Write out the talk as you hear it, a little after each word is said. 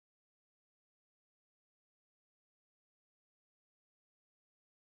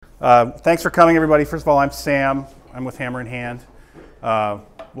Thanks for coming, everybody. First of all, I'm Sam. I'm with Hammer in Hand. A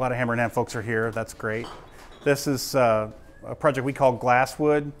lot of Hammer in Hand folks are here. That's great. This is a project we call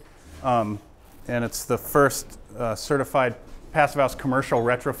Glasswood, and it's the first certified passive house commercial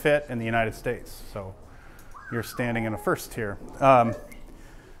retrofit in the United States. So you're standing in a first here.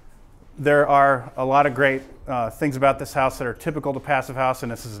 There are a lot of great things about this house that are typical to passive house,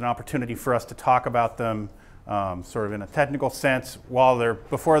 and this is an opportunity for us to talk about them sort of in a technical sense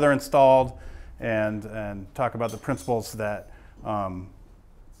before they're installed, and talk about the principles that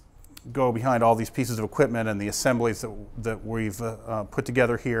go behind all these pieces of equipment and the assemblies that we've put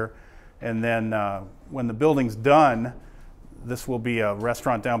together here. And then when the building's done, this will be a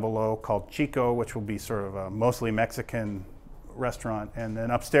restaurant down below called Chico, which will be sort of a mostly Mexican restaurant. And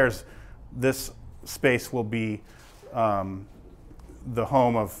then upstairs, this space will be the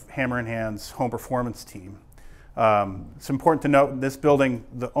home of Hammer in Hand's home performance team. It's important to note this building,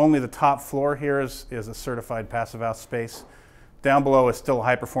 only the top floor here is a certified passive house space. Down below is still a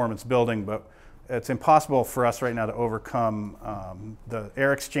high performance building, but it's impossible for us right now to overcome the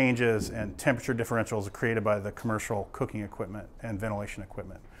air exchanges and temperature differentials created by the commercial cooking equipment and ventilation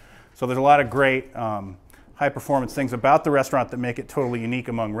equipment. So there's a lot of great high performance things about the restaurant that make it totally unique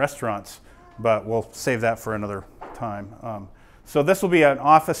among restaurants, but we'll save that for another time. So this will be an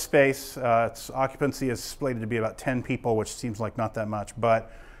office space. Its occupancy is slated to be about 10 people, which seems like not that much,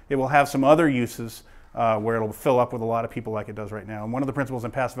 but it will have some other uses where it'll fill up with a lot of people like it does right now. And one of the principles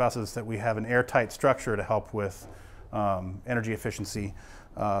in passive house is that we have an airtight structure to help with energy efficiency.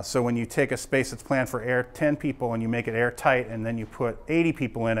 So when you take a space that's planned for 10 people and you make it airtight and then you put 80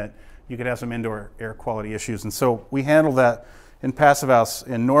 people in it, you could have some indoor air quality issues. And so we handle that in passive house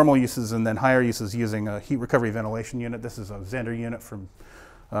in normal uses and then higher uses using a heat recovery ventilation unit. This is a Zender unit from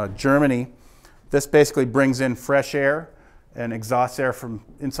Germany. This basically brings in fresh air and exhaust air from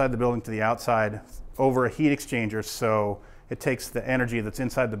inside the building to the outside over a heat exchanger, so it takes the energy that's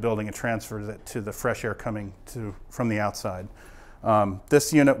inside the building and transfers it to the fresh air coming from the outside.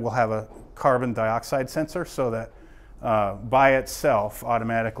 This unit will have a carbon dioxide sensor so that by itself,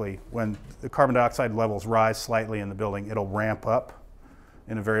 automatically, when the carbon dioxide levels rise slightly in the building, it'll ramp up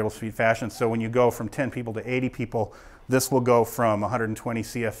in a variable speed fashion. So when you go from 10 people to 80 people, this will go from 120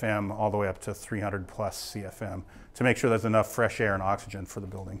 CFM all the way up to 300 plus CFM to make sure there's enough fresh air and oxygen for the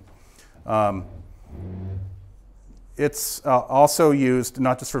building. It's also used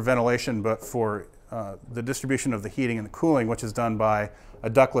not just for ventilation, but for the distribution of the heating and the cooling, which is done by a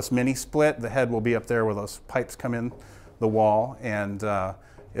ductless mini split. The head will be up there where those pipes come in the wall, and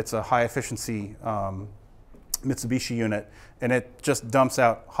it's a high efficiency Mitsubishi unit, and it just dumps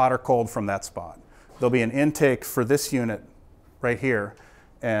out hot or cold from that spot. There'll be an intake for this unit right here,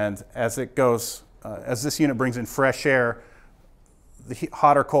 and as this unit brings in fresh air, the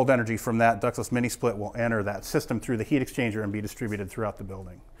hot or cold energy from that ductless mini split will enter that system through the heat exchanger and be distributed throughout the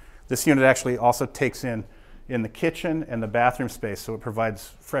building. This unit actually also takes in the kitchen and the bathroom space, so it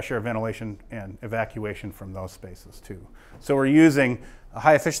provides fresh air ventilation and evacuation from those spaces too. So we're using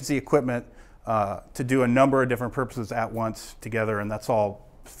high efficiency equipment to do a number of different purposes at once together, and that's all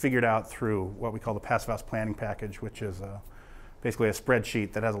figured out through what we call the passive house planning package, which is basically a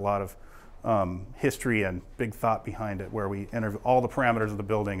spreadsheet that has a lot of history and big thought behind it, where we enter all the parameters of the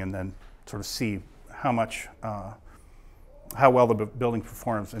building and then sort of see how well the building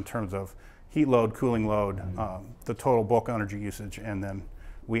performs in terms of heat load, cooling load, the total bulk energy usage, and then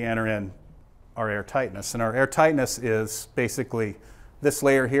we enter in our air tightness. And our air tightness is basically this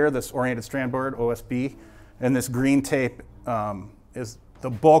layer here, this oriented strand board, OSB, and this green tape is the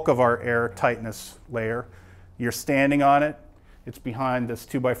bulk of our air tightness layer. You're standing on it. It's behind this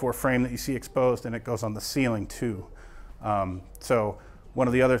 2x4 frame that you see exposed, and it goes on the ceiling too. So one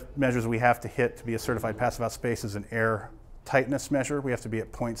of the other measures we have to hit to be a certified passive house space is an air tightness measure. We have to be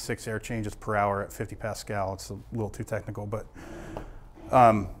at 0.6 air changes per hour at 50 Pascal. It's a little too technical, but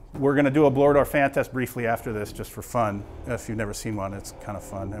we're going to do a blower door fan test briefly after this just for fun. If you've never seen one, it's kind of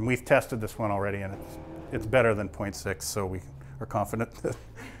fun. And we've tested this one already, and it's better than 0.6, so we are confident that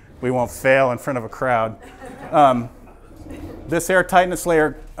we won't fail in front of a crowd. This air tightness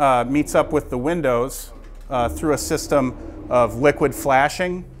layer meets up with the windows through a system of liquid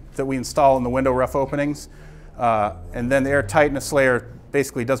flashing that we install in the window rough openings. And then the air tightness layer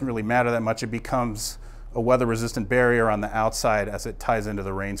basically doesn't really matter that much. It becomes a weather-resistant barrier on the outside as it ties into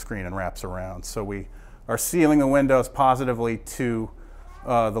the rain screen and wraps around. So we are sealing the windows positively to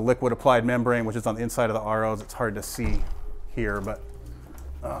the liquid applied membrane, which is on the inside of the ROs. It's hard to see here, but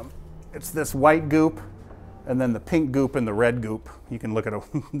it's this white goop and then the pink goop and the red goop. You can look at a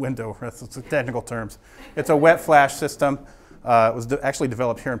window, that's the technical terms. It's a wet flash system. It was actually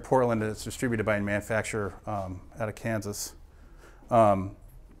developed here in Portland, and it's distributed by a manufacturer out of Kansas.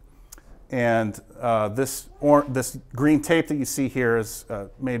 This green tape that you see here is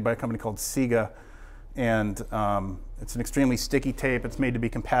made by a company called Siga, and it's an extremely sticky tape. It's made to be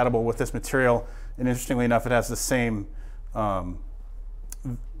compatible with this material, and interestingly enough, it has the same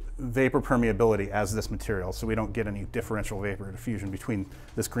vapor permeability as this material, so we don't get any differential vapor diffusion between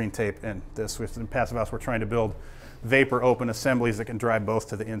this green tape and this. In Passive House, we're trying to build vapor open assemblies that can dry both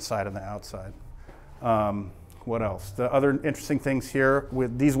to the inside and the outside. What else? The other interesting things here,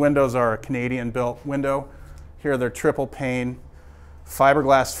 with these windows are a Canadian built window. Here they're triple pane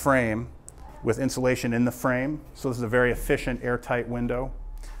fiberglass frame with insulation in the frame. So this is a very efficient airtight window.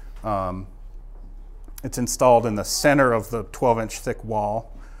 It's installed in the center of the 12-inch thick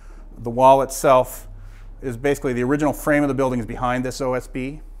wall. The wall itself is basically the original frame of the building is behind this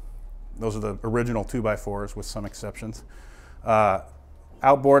OSB. Those are the original 2x4s with some exceptions.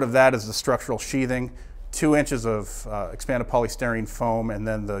 Outboard of that is the structural sheathing, 2 inches of expanded polystyrene foam, and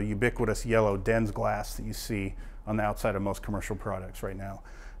then the ubiquitous yellow Dens glass that you see on the outside of most commercial products right now.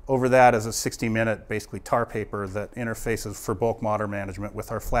 Over that is a 60-minute, basically tar paper that interfaces for bulk water management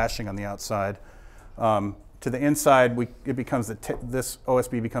with our flashing on the outside. To the inside, this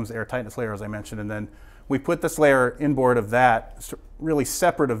OSB becomes the air tightness layer, as I mentioned, and then we put this layer inboard of that, really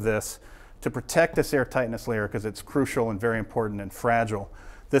separate of this, to protect this air tightness layer because it's crucial and very important and fragile.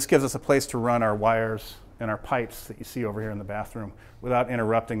 This gives us a place to run our wires and our pipes that you see over here in the bathroom without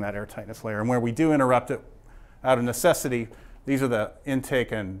interrupting that air tightness layer. And where we do interrupt it out of necessity, these are the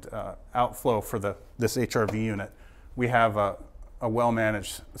intake and outflow for this HRV unit. We have a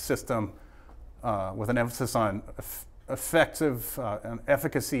well-managed system with an emphasis on effective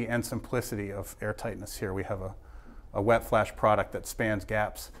efficacy and simplicity of air tightness here. We have a wet flash product that spans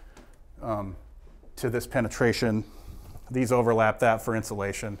gaps to this penetration. These overlap that for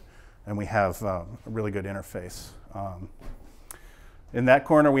insulation, and we have a really good interface. In that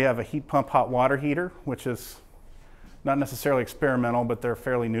corner, we have a heat pump hot water heater, which is not necessarily experimental, but they're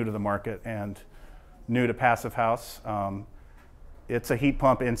fairly new to the market and new to Passive House. It's a heat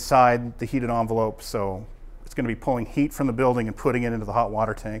pump inside the heated envelope, so it's going to be pulling heat from the building and putting it into the hot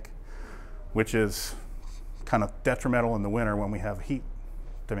water tank, which is kind of detrimental in the winter when we have heat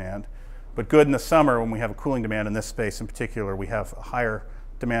demand, but good in the summer when we have a cooling demand. In this space in particular, we have a higher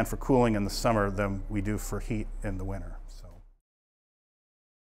demand for cooling in the summer than we do for heat in the winter.